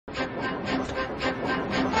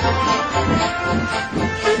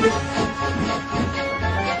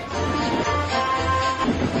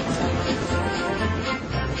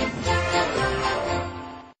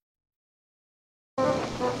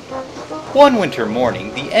One winter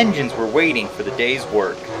morning, the engines were waiting for the day's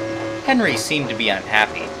work. Henry seemed to be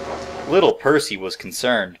unhappy. Little Percy was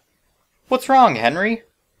concerned. "What's wrong, Henry?"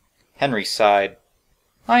 Henry sighed.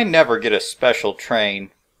 "I never get a special train.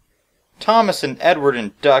 Thomas and Edward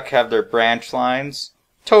and Duck have their branch lines.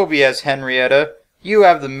 Toby has Henrietta, you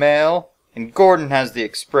have the mail, and Gordon has the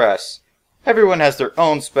express. Everyone has their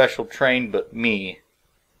own special train but me."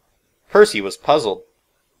 Percy was puzzled.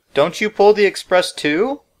 "Don't you pull the express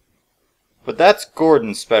too?" "But that's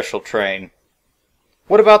Gordon's special train."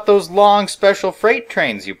 "What about those long special freight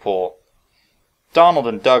trains you pull?" "Donald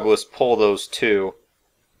and Douglas pull those too."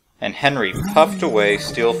 And Henry puffed away,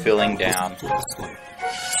 still feeling down.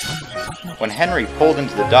 When Henry pulled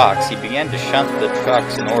into the docks, he began to shunt the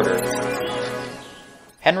trucks in order.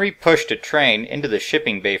 Henry pushed a train into the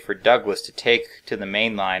shipping bay for Douglas to take to the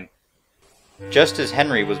main line. Just as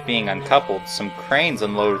Henry was being uncoupled, some cranes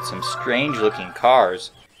unloaded some strange-looking cars.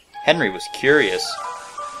 Henry was curious.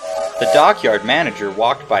 The dockyard manager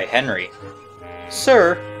walked by Henry.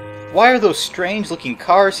 "Sir, why are those strange-looking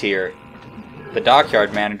cars here?" The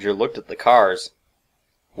dockyard manager looked at the cars.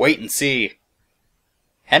 "Wait and see."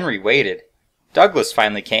 Henry waited. Douglas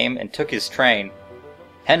finally came and took his train.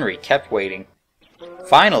 Henry kept waiting.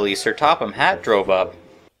 Finally, Sir Topham Hatt drove up.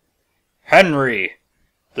 "Henry,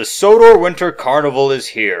 the Sodor Winter Carnival is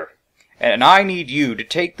here, and I need you to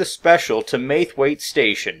take the special to Maithwaite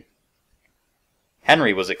Station."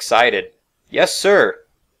 Henry was excited. "Yes, sir."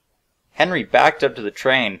 Henry backed up to the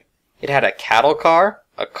train. It had a cattle car,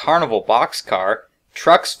 a carnival boxcar,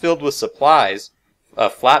 trucks filled with supplies, a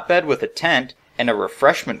flatbed with a tent, and a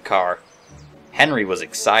refreshment car. Henry was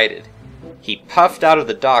excited. He puffed out of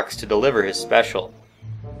the docks to deliver his special.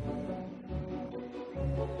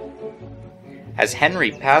 As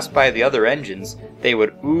Henry passed by the other engines, they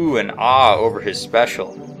would ooh and ah over his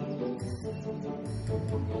special.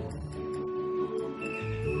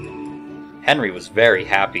 Henry was very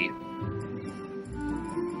happy.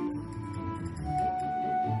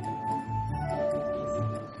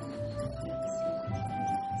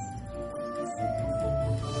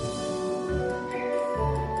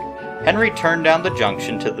 Henry turned down the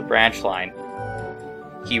junction to the branch line.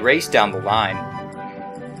 He raced down the line.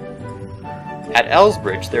 At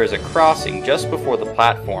Elsbridge, there is a crossing just before the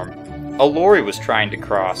platform. A lorry was trying to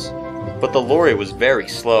cross, but the lorry was very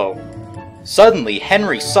slow. Suddenly,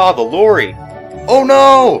 Henry saw the lorry. "Oh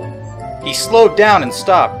no!" He slowed down and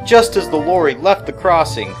stopped just as the lorry left the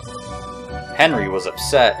crossing. Henry was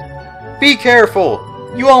upset. "Be careful!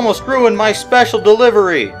 You almost ruined my special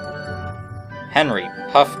delivery!" Henry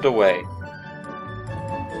puffed away.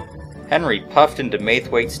 Henry puffed into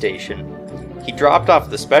Maithwaite Station. He dropped off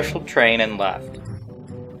the special train and left.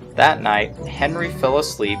 That night, Henry fell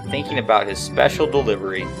asleep thinking about his special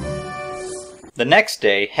delivery. The next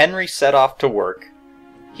day, Henry set off to work.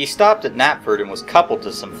 He stopped at Knapford and was coupled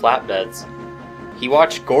to some flatbeds. He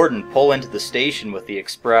watched Gordon pull into the station with the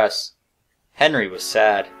express. Henry was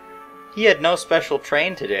sad. He had no special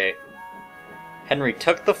train today. Henry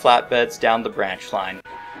took the flatbeds down the branch line.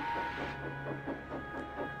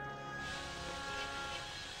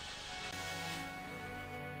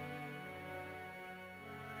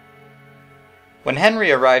 When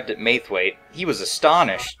Henry arrived at Maithwaite, he was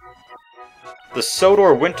astonished. The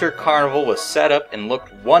Sodor Winter Carnival was set up and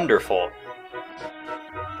looked wonderful.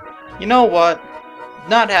 You know what?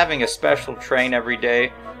 Not having a special train every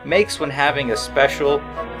day makes when having a special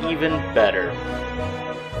even better.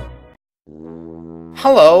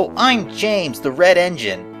 Hello, I'm James, the Red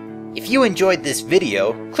Engine. If you enjoyed this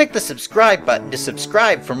video, click the subscribe button to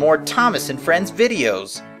subscribe for more Thomas and Friends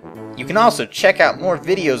videos. You can also check out more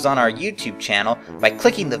videos on our YouTube channel by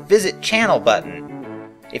clicking the Visit Channel button.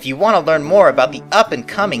 If you want to learn more about the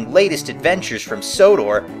up-and-coming latest adventures from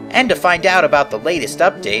Sodor, and to find out about the latest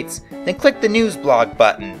updates, then click the News Blog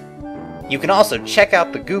button. You can also check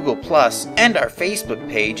out the Google Plus and our Facebook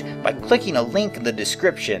page by clicking a link in the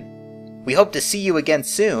description. We hope to see you again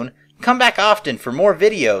soon. Come back often for more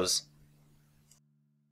videos.